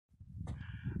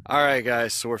Alright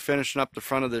guys, so we're finishing up the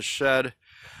front of this shed.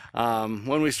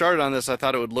 When we started on this, I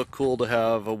thought it would look cool to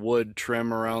have a wood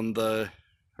trim around the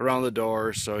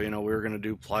door, so we were going to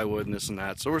do plywood and this and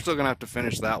that. So we're still going to have to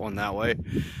finish that one that way.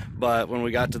 But when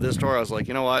we got to this door, I was like,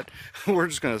 you know what? We're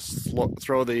just going to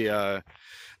throw the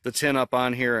tin up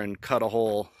on here and cut a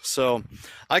hole. So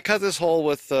I cut this hole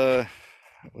with the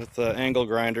angle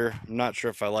grinder. I'm not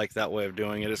sure if I like that way of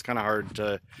doing it. It's kind of hard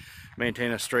to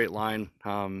maintain a straight line.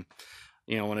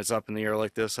 When it's up in the air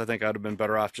like this, I think I'd have been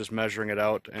better off just measuring it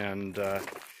out and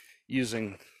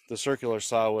using the circular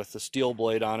saw with the steel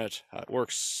blade on it. It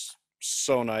works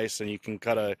so nice, and you can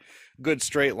cut a good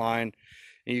straight line.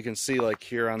 And you can see, like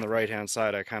here on the right hand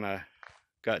side, I kind of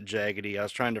got jaggedy. I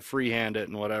was trying to freehand it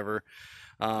and whatever.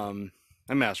 I mean,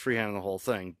 I was freehanding the whole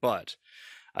thing, but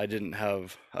I didn't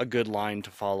have a good line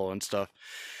to follow and stuff.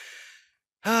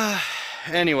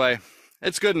 Anyway,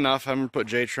 it's good enough. I'm gonna put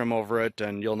J-trim over it,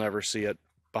 and you'll never see it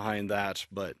behind that.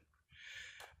 But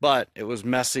it was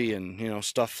messy, and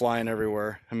stuff flying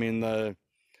everywhere. I mean,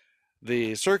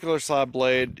 the circular saw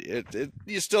blade,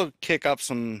 you still kick up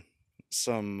some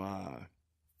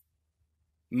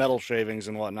metal shavings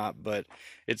and whatnot, but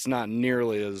it's not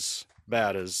nearly as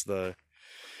bad as the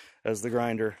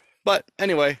grinder. But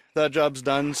anyway, that job's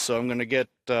done, so I'm gonna get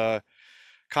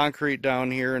concrete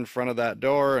down here in front of that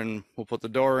door, and we'll put the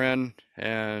door in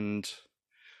and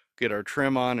get our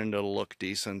trim on, and it'll look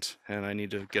decent. And I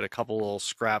need to get a couple little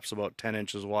scraps about 10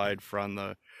 inches wide from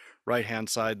the right hand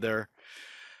side there.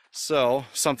 So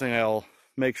something I'll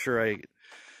make sure I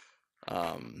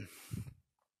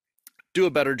do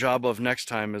a better job of next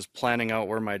time is planning out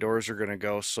where my doors are going to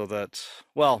go, so that,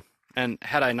 well, and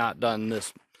had I not done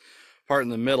this part in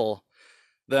the middle,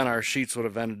 then our sheets would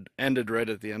have ended right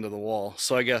at the end of the wall.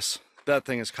 So I guess that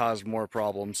thing has caused more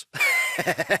problems.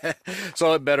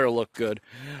 So it better look good.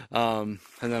 And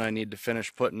then I need to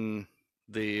finish putting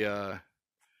the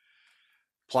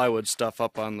plywood stuff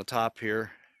up on the top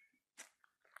here.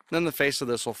 Then the face of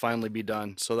this will finally be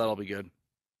done, so that'll be good.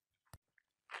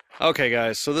 Okay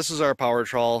guys, so this is our power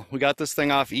trowel. We got this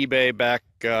thing off eBay back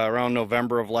around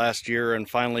November of last year, and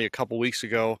finally a couple weeks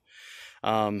ago,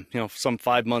 some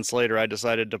 5 months later, I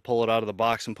decided to pull it out of the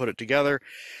box and put it together.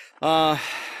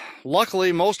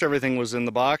 Luckily, most everything was in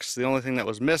the box. The only thing that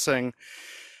was missing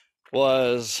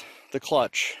was the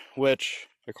clutch, which,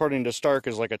 according to Stark,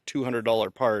 is like a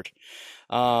 $200 part.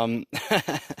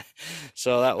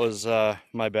 So that was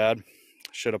my bad.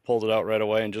 Should have pulled it out right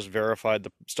away and just verified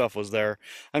the stuff was there.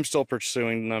 I'm still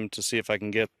pursuing them to see if I can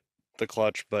get the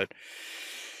clutch, but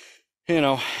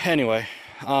anyway.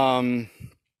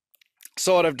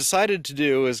 So what I've decided to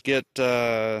do is get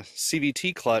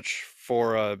CVT clutch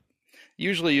for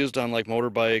usually used on like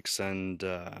motorbikes and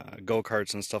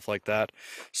go-karts and stuff like that.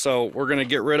 So we're gonna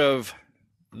get rid of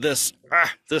this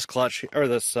clutch, or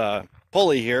this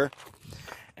pulley here,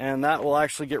 and that will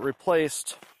actually get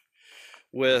replaced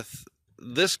with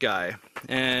this guy.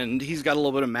 And he's got a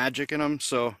little bit of magic in him.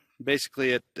 So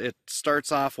basically it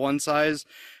starts off one size,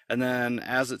 and then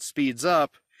as it speeds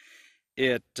up,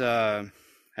 it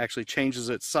actually changes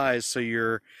its size, so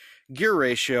your gear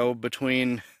ratio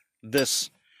between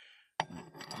this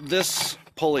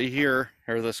pulley here,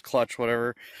 or this clutch,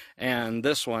 whatever, and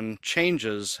this one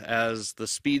changes as the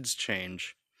speeds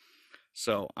change.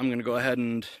 So I'm going to go ahead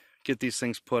and get these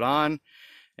things put on,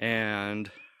 and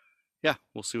yeah,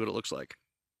 we'll see what it looks like.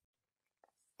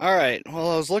 Alright,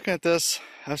 well, I was looking at this,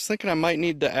 I was thinking I might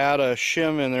need to add a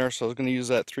shim in there, so I was going to use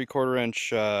that 3/4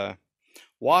 inch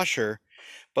washer.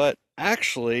 But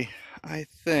actually, I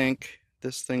think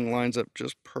this thing lines up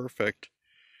just perfect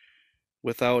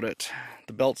without it.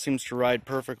 The belt seems to ride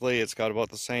perfectly. It's got about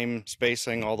the same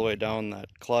spacing all the way down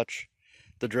that clutch,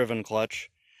 the driven clutch.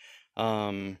 So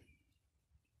I'm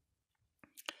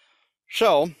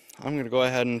going to go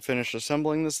ahead and finish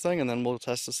assembling this thing, and then we'll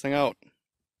test this thing out.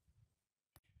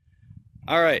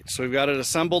 Alright, so we've got it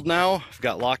assembled now. I've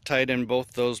got Loctite in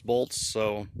both those bolts,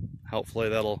 so hopefully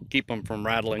that'll keep them from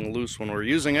rattling loose when we're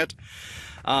using it.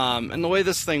 And the way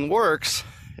this thing works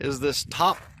is this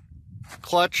top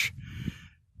clutch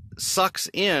sucks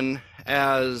in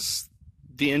as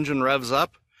the engine revs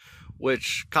up,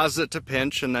 which causes it to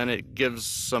pinch, and then it gives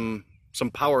some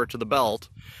power to the belt.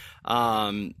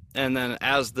 And then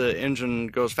as the engine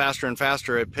goes faster and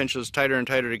faster, it pinches tighter and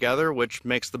tighter together, which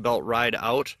makes the belt ride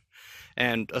out,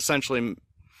 and essentially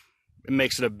it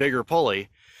makes it a bigger pulley.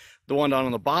 The one down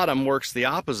on the bottom works the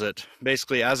opposite.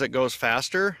 Basically, as it goes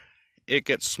faster, it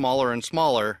gets smaller and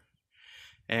smaller,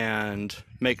 and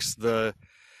makes the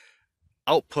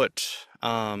output,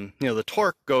 the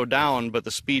torque go down, but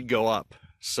the speed go up.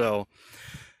 So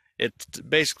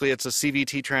basically it's a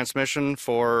CVT transmission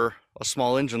for a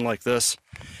small engine like this,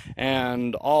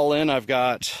 and all in I've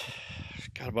got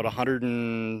about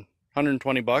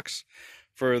 120 bucks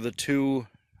for the two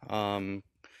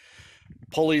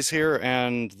pulleys here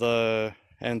and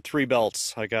 3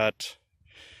 belts. I got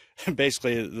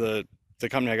basically the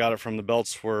company I got it from, the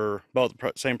belts were about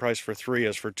the same price for 3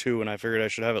 as for 2, and I figured I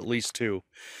should have at least 2.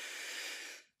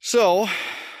 So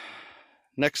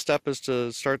next step is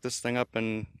to start this thing up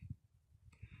and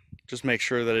just make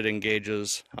sure that it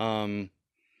engages. I'll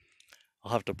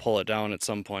have to pull it down at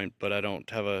some point, but I don't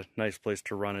have a nice place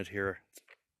to run it here.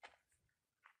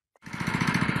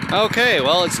 Okay,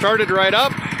 well, it started right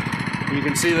up. You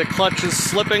can see the clutch is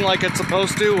slipping like it's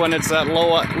supposed to when it's at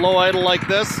low idle like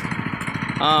this.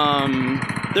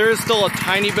 There is still a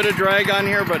tiny bit of drag on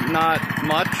here, but not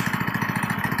much.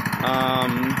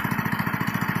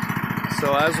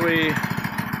 So as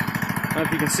I don't know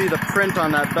if you can see the print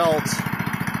on that belt.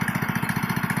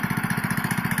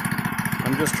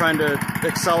 I'm just trying to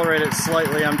accelerate it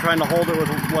slightly. I'm trying to hold it with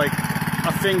like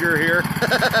a finger here.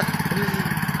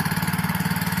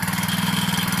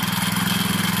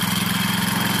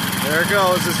 There it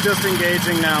goes. It's just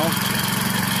engaging now.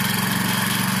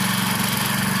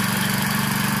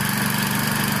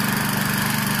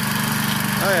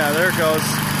 Oh yeah, there it goes.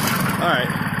 Alright,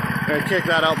 I'm gonna kick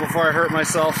that out before I hurt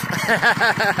myself.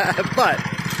 But,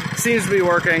 seems to be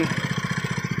working.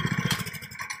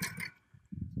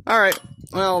 Alright,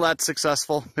 well, that's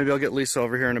successful. Maybe I'll get Lisa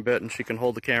over here in a bit and she can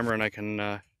hold the camera and I can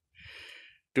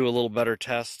do a little better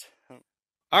test.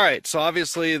 Alright, so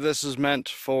obviously this is meant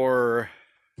for,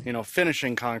 you know,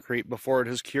 finishing concrete before it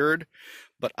has cured,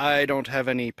 but I don't have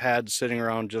any pads sitting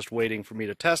around just waiting for me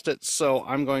to test it, so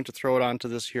I'm going to throw it onto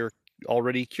this here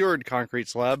already cured concrete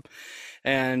slab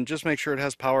and just make sure it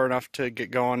has power enough to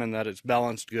get going and that it's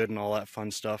balanced good and all that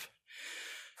fun stuff.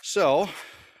 So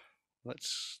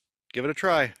let's give it a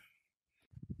try.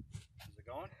 Is it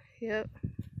going? Yep.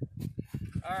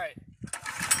 All right.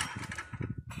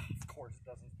 Of course it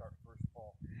doesn't start first of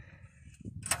all.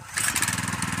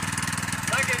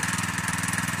 Second.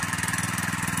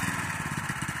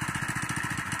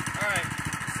 All right,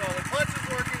 so the clutch is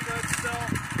working good still.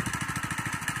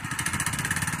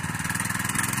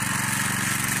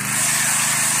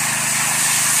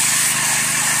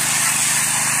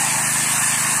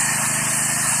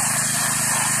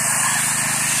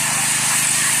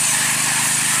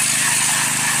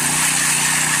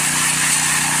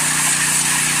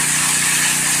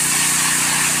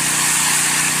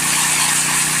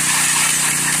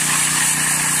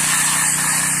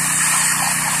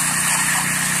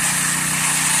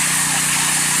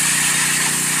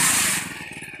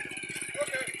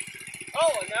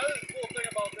 Oh, and now the cool thing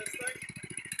about this thing.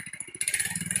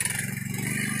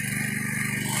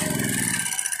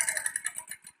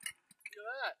 Look at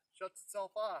that. Shuts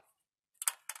itself off.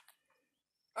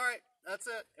 Alright, that's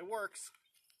it. It works.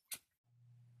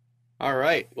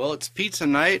 Alright, well, it's pizza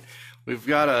night. We've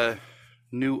got a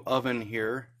new oven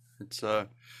here. It's a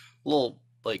little,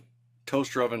 like,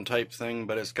 toaster oven type thing,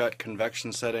 but it's got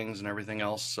convection settings and everything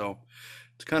else, so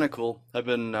it's kind of cool. I've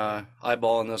been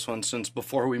eyeballing this one since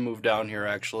before we moved down here,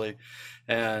 actually.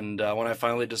 And when I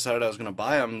finally decided I was going to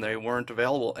buy them, they weren't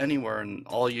available anywhere, and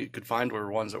all you could find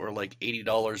were ones that were like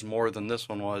 $80 more than this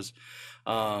one was.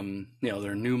 You know,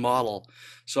 their new model.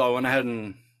 So I went ahead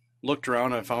and looked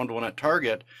around and I found one at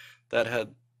Target that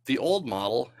had the old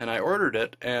model, and I ordered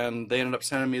it, and they ended up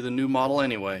sending me the new model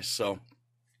anyway. So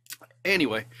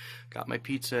anyway, got my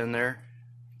pizza in there.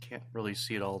 Can't really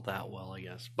see it all that well, I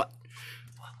guess, but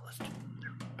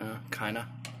kinda.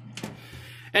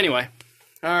 Anyway,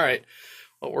 alright,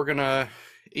 well, we're gonna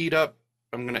eat up.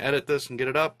 I'm gonna edit this and get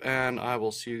it up, and I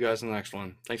will see you guys in the next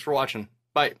one. Thanks for watching.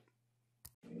 Bye.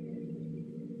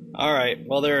 Alright,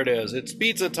 well, there it is. It's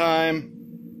pizza time.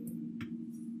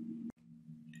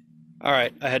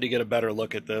 Alright, I had to get a better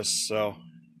look at this, so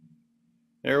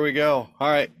there we go.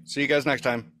 Alright, see you guys next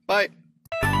time. Bye.